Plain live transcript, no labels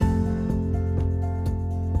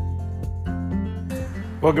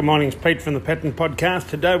Well, good morning. It's Pete from the Petting Podcast.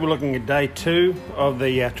 Today we're looking at day 2 of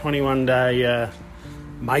the 21-day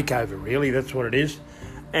makeover, really. That's what it is.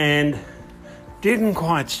 And didn't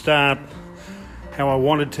quite start how I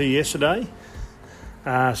wanted to yesterday,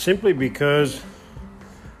 simply because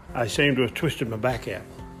I seem to have twisted my back out.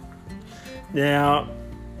 Now,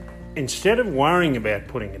 instead of worrying about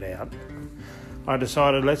putting it out, I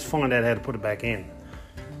decided let's find out how to put it back in.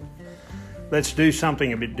 Let's do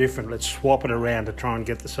something a bit different. Let's swap it around to try and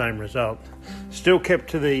get the same result. Still kept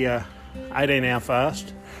to the 18-hour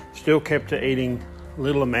fast. Still kept to eating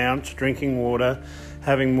little amounts, drinking water,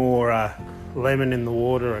 having more lemon in the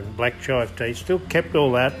water and black chive tea. Still kept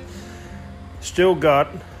all that. Still got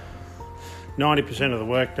 90% of the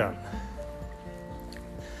work done.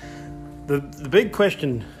 The big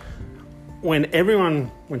question, when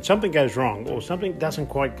something goes wrong or something doesn't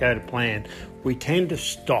quite go to plan, we tend to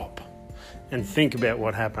stop and think about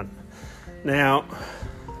what happened. Now,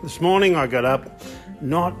 this morning I got up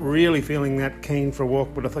not really feeling that keen for a walk,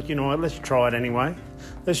 but I thought, you know what, let's try it anyway.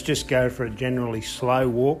 Let's just go for a generally slow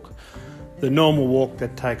walk. The normal walk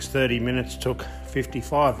that takes 30 minutes took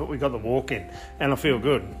 55, but we got the walk in and I feel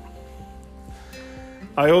good.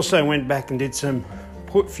 I also went back and did a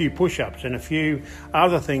few push-ups and a few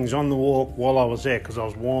other things on the walk while I was there because I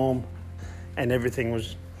was warm and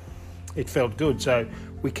it felt good, so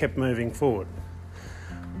we kept moving forward.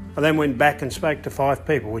 I then went back and spoke to 5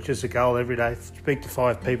 people, which is the goal every day. Speak to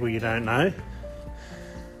 5 people you don't know.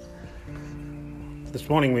 This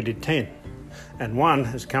morning we did 10, and 1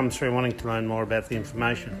 has come through wanting to learn more about the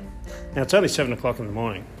information. Now it's only 7 o'clock in the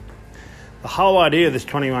morning. The whole idea of this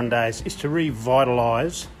 21 days is to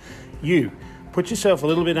revitalise you. Put yourself a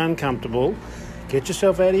little bit uncomfortable, get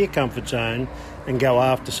yourself out of your comfort zone and go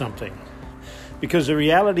after something. Because the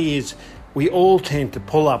reality is we all tend to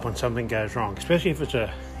pull up when something goes wrong, especially if it's an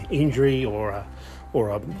injury or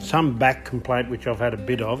some back complaint, which I've had a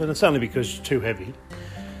bit of, and it's only because it's too heavy.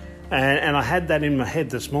 And I had that in my head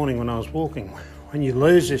this morning when I was walking. When you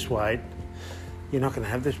lose this weight, you're not going to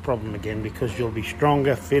have this problem again because you'll be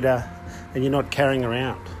stronger, fitter, and you're not carrying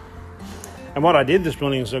around. And what I did this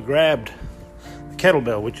morning is I grabbed the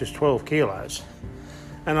kettlebell, which is 12 kilos,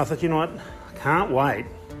 and I thought, you know what, I can't wait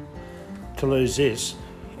to lose this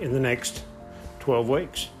in the next 12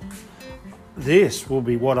 weeks. This will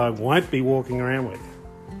be what I won't be walking around with.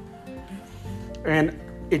 And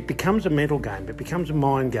it becomes a mental game, it becomes a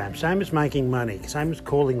mind game, same as making money, same as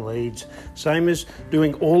calling leads, same as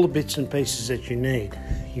doing all the bits and pieces that you need.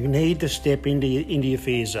 You need to step into your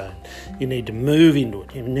fear zone. You need to move into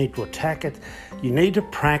it. You need to attack it. You need to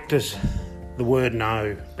practice the word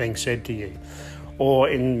no being said to you. Or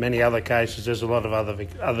in many other cases, there's a lot of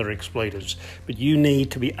other expletives. But you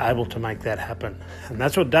need to be able to make that happen. And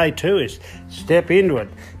that's what day 2 is. Step into it.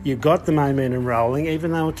 You've got the momentum rolling,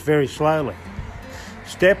 even though it's very slowly.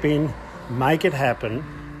 Step in, make it happen,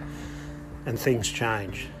 and things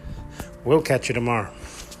change. We'll catch you tomorrow.